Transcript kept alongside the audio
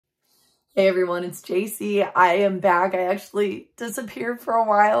Hey everyone, it's JC. I am back. I actually disappeared for a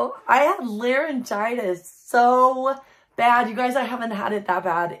while. I had laryngitis so bad. You guys, I haven't had it that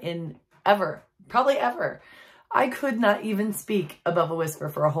bad in ever, probably ever. I could not even speak above a whisper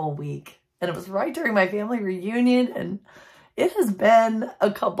for a whole week. And it was right during my family reunion, and it has been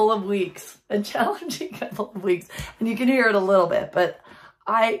a couple of weeks, a challenging couple of weeks. And you can hear it a little bit, but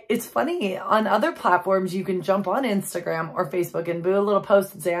it's funny, on other platforms, you can jump on Instagram or Facebook and do a little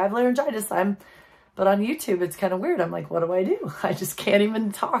post and say, I have laryngitis, but on YouTube, it's kind of weird. I'm like, what do? I just can't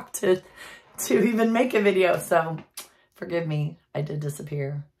even talk to even make a video. So forgive me, I did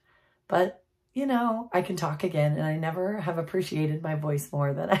disappear, but you know, I can talk again, and I never have appreciated my voice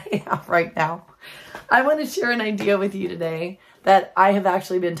more than I have right now. I want to share an idea with you today that I have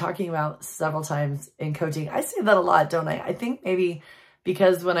actually been talking about several times in coaching. I say that a lot, don't I? I think maybe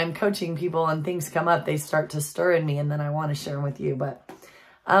because when I'm coaching people and things come up, they start to stir in me, and then I want to share them with you. But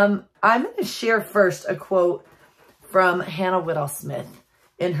I'm going to share first a quote from Hannah Whitall Smith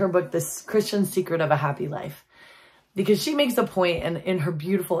in her book, The Christian Secret of a Happy Life, because she makes a point in her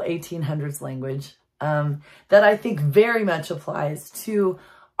beautiful 1800s language that I think very much applies to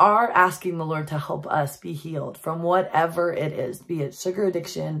our asking the Lord to help us be healed from whatever it is, be it sugar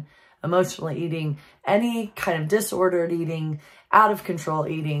addiction, emotional eating, any kind of disordered eating, out of control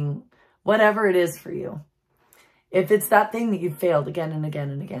eating, whatever it is for you. If it's that thing that you've failed again and again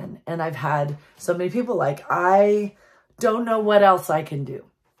and again, and I've had so many people like, I don't know what else I can do.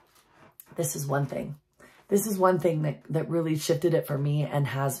 This is one thing. This is one thing that really shifted it for me, and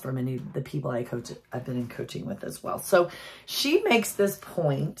has for many of the people I've been in coaching with as well. So she makes this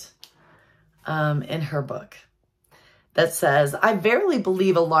point in her book that says, I verily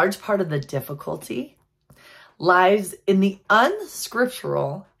believe a large part of the difficulty lies in the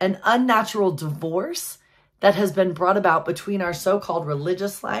unscriptural and unnatural divorce that has been brought about between our so-called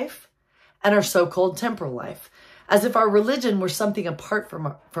religious life and our so-called temporal life, as if our religion were something apart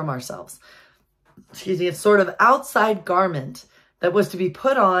from ourselves. Excuse me, it's sort of outside garment that was to be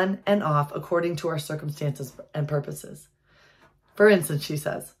put on and off according to our circumstances and purposes. For instance, she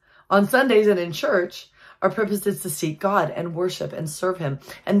says, on Sundays and in church, our purpose is to seek God and worship and serve him.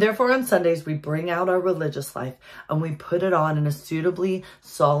 And therefore on Sundays, we bring out our religious life and we put it on in a suitably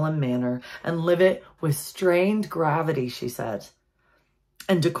solemn manner and live it with strained gravity, she said,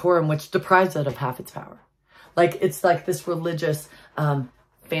 and decorum, which deprives it of half its power. Like, it's like this religious,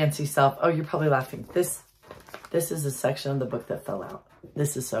 fancy self. Oh, you're probably laughing. This is a section of the book that fell out.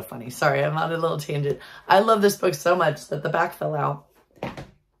 This is so funny. Sorry, I'm on a little tangent. I love this book so much that the back fell out.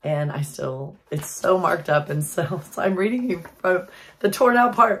 And it's so marked up. And so I'm reading you from the torn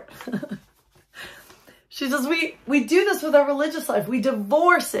out part. She says, we do this with our religious life. We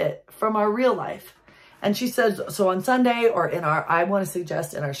divorce it from our real life. And she says, so on Sunday, or I want to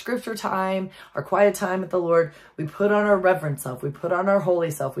suggest in our scripture time, our quiet time with the Lord, we put on our reverent self. We put on our holy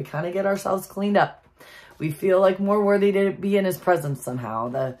self. We kind of get ourselves cleaned up. We feel like more worthy to be in his presence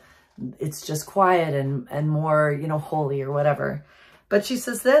somehow. It's just quiet and more, holy or whatever. But she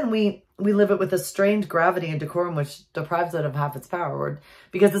says, then we live it with a strained gravity and decorum, which deprives it of half its power.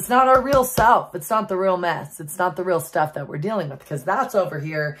 Because it's not our real self. It's not the real mess. It's not the real stuff that we're dealing with, because that's over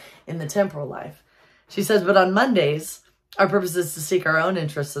here in the temporal life. She says, but on Mondays, our purpose is to seek our own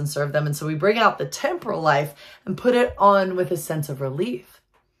interests and serve them. And so we bring out the temporal life and put it on with a sense of relief,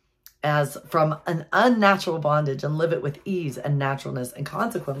 as from an unnatural bondage, and live it with ease and naturalness, and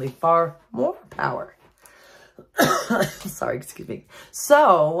consequently far more power. Sorry, excuse me.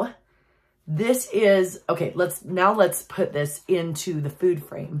 So this is, okay, let's put this into the food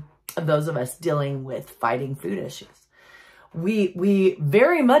frame of those of us dealing with fighting food issues. We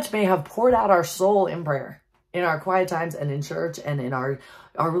very much may have poured out our soul in prayer, in our quiet times and in church and in our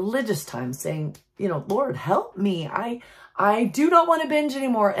religious times, saying, Lord, help me. I do not want to binge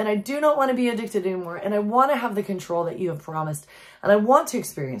anymore, and I do not want to be addicted anymore, and I want to have the control that you have promised, and I want to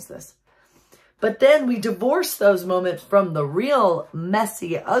experience this. But then we divorce those moments from the real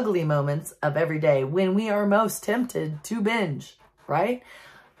messy, ugly moments of every day when we are most tempted to binge, right?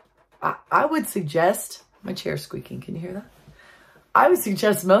 I would suggest, my chair's squeaking, can you hear that? I would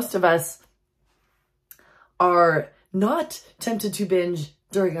suggest most of us are not tempted to binge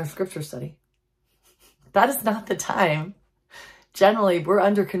during our scripture study. That is not the time. Generally, we're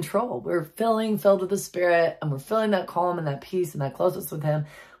under control. We're filled with the Spirit, and we're feeling that calm and that peace and that closeness with him.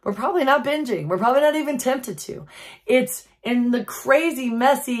 We're probably not binging. We're probably not even tempted to. It's in the crazy,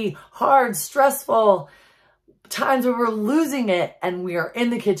 messy, hard, stressful times where we're losing it and we are in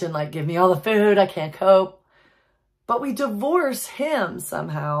the kitchen like, give me all the food, I can't cope. But we divorce him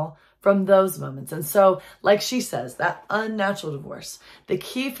somehow from those moments. And so, like she says, that unnatural divorce, the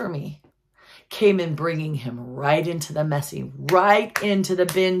key for me came in bringing him right into the messy, right into the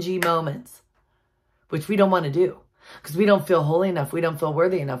binge-y moments, which we don't want to do because we don't feel holy enough. We don't feel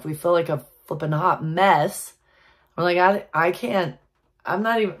worthy enough. We feel like a flipping hot mess. We're like, I can't,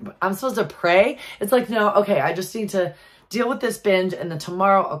 I'm supposed to pray. It's like, no, okay, I just need to deal with this binge, and then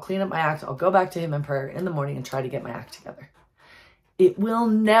tomorrow I'll clean up my act. I'll go back to him in prayer in the morning and try to get my act together. It will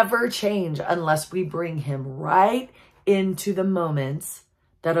never change unless we bring him right into the moments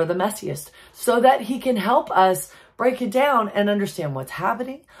that are the messiest so that he can help us break it down and understand what's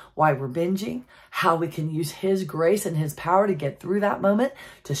happening, why we're binging, how we can use his grace and his power to get through that moment,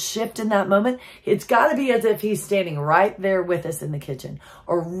 to shift in that moment. It's got to be as if he's standing right there with us in the kitchen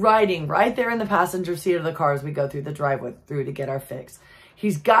or riding right there in the passenger seat of the car as we go through the driveway through to get our fix.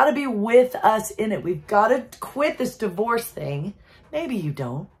 He's got to be with us in it. We've got to quit this divorce thing. Maybe you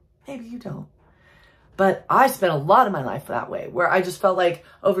don't. Maybe you don't. But I spent a lot of my life that way, where I just felt like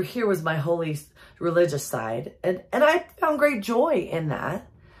over here was my holy religious side. And I found great joy in that.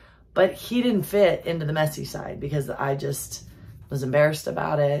 But he didn't fit into the messy side because I just was embarrassed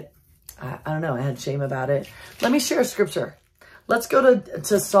about it. I don't know. I had shame about it. Let me share a scripture. Let's go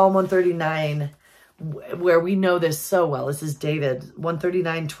to Psalm 139, where we know this so well. This is David,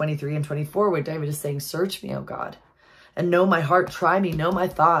 139, 23 and 24, where David is saying, search me, O God, and know my heart. Try me, know my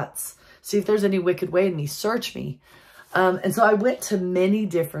thoughts. See if there's any wicked way in me. Search me. And so I went to many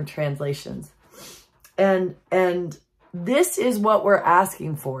different translations. And this is what we're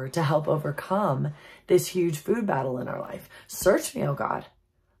asking for to help overcome this huge food battle in our life. Search me, oh God.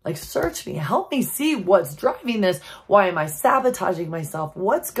 Like, search me. Help me see what's driving this. Why am I sabotaging myself?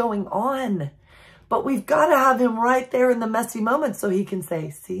 What's going on? But we've got to have him right there in the messy moments so he can say,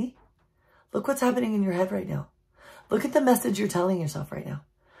 see, look what's happening in your head right now. Look at the message you're telling yourself right now.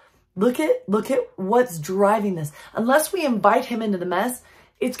 Look at what's driving this. Unless we invite him into the mess,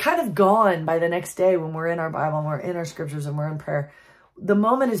 it's kind of gone by the next day when we're in our Bible and we're in our scriptures and we're in prayer. The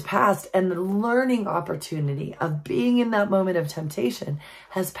moment is past and the learning opportunity of being in that moment of temptation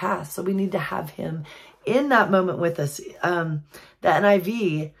has passed. So we need to have him in that moment with us. The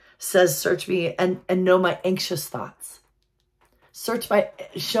NIV says, search me and know my anxious thoughts.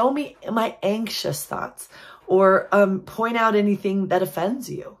 Show me my anxious thoughts, or point out anything that offends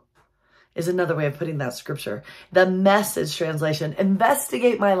you. Is another way of putting that scripture. The Message translation,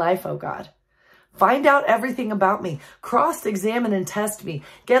 investigate my life, oh God. Find out everything about me. Cross-examine and test me.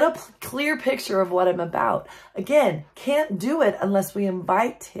 Get a clear picture of what I'm about. Again, can't do it unless we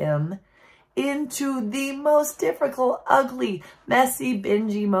invite him into the most difficult, ugly, messy,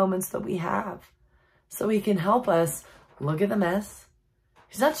 bingy moments that we have. So he can help us look at the mess.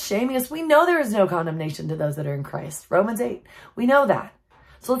 He's not shaming us. We know there is no condemnation to those that are in Christ. Romans 8. We know that.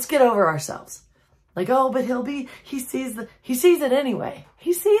 So let's get over ourselves. Like, oh, but he sees it anyway.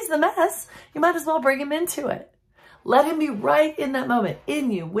 He sees the mess. You might as well bring him into it. Let him be right in that moment,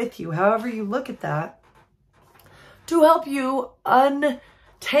 in you, with you, however you look at that, to help you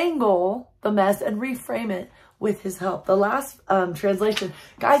untangle the mess and reframe it with his help. The last translation,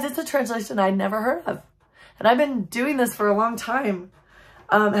 guys, it's a translation I'd never heard of. And I've been doing this for a long time.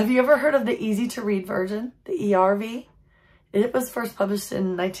 Have you ever heard of the easy to read version, the ERV? It was first published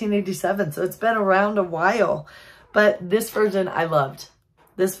in 1987, so it's been around a while. But this version I loved.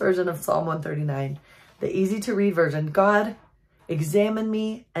 This version of Psalm 139, the easy to read version. God, examine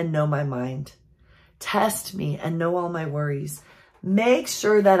me and know my mind. Test me and know all my worries. Make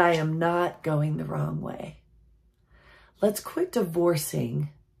sure that I am not going the wrong way. Let's quit divorcing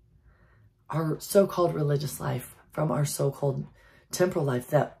our so-called religious life from our so-called temporal life.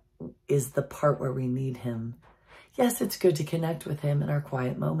 That is the part where we need him. Yes, it's good to connect with him in our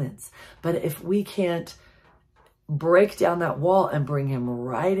quiet moments. But if we can't break down that wall and bring him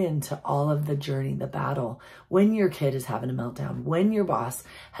right into all of the journey, the battle, when your kid is having a meltdown, when your boss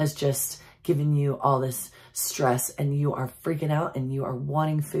has just given you all this stress and you are freaking out and you are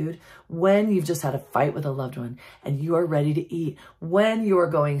wanting food, when you've just had a fight with a loved one and you are ready to eat, when you are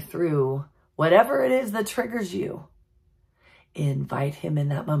going through whatever it is that triggers you, invite him in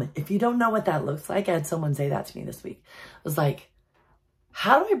that moment. If you don't know what that looks like, I had someone say that to me this week. It was like,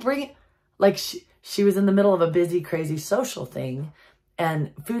 how do I bring it? Like she was in the middle of a busy, crazy social thing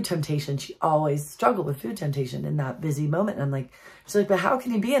and food temptation. She always struggled with food temptation in that busy moment. And I'm like, she's like, but how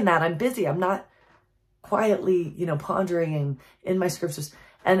can you be in that? I'm busy. I'm not quietly, pondering in my scriptures.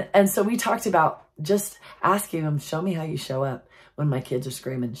 And so we talked about just asking him, show me how you show up when my kids are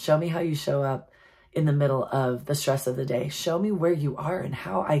screaming. Show me how you show up in the middle of the stress of the day. Show me where you are and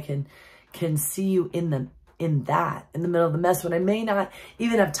how I can see you in in the middle of the mess, when I may not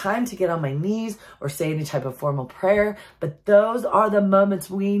even have time to get on my knees or say any type of formal prayer. But those are the moments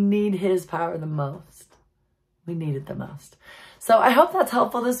we need his power the most. We need it the most. So I hope that's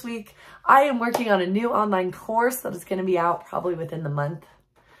helpful this week. I am working on a new online course that is going to be out probably within the month.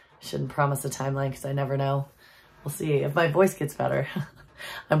 I shouldn't promise a timeline because I never know. We'll see if my voice gets better.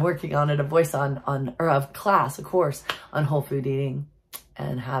 I'm working on it, a course on whole food eating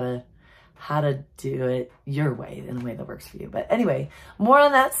and how to do it your way, in a way that works for you. But anyway, more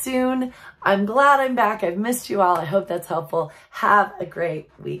on that soon. I'm glad I'm back. I've missed you all. I hope that's helpful. Have a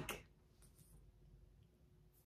great week.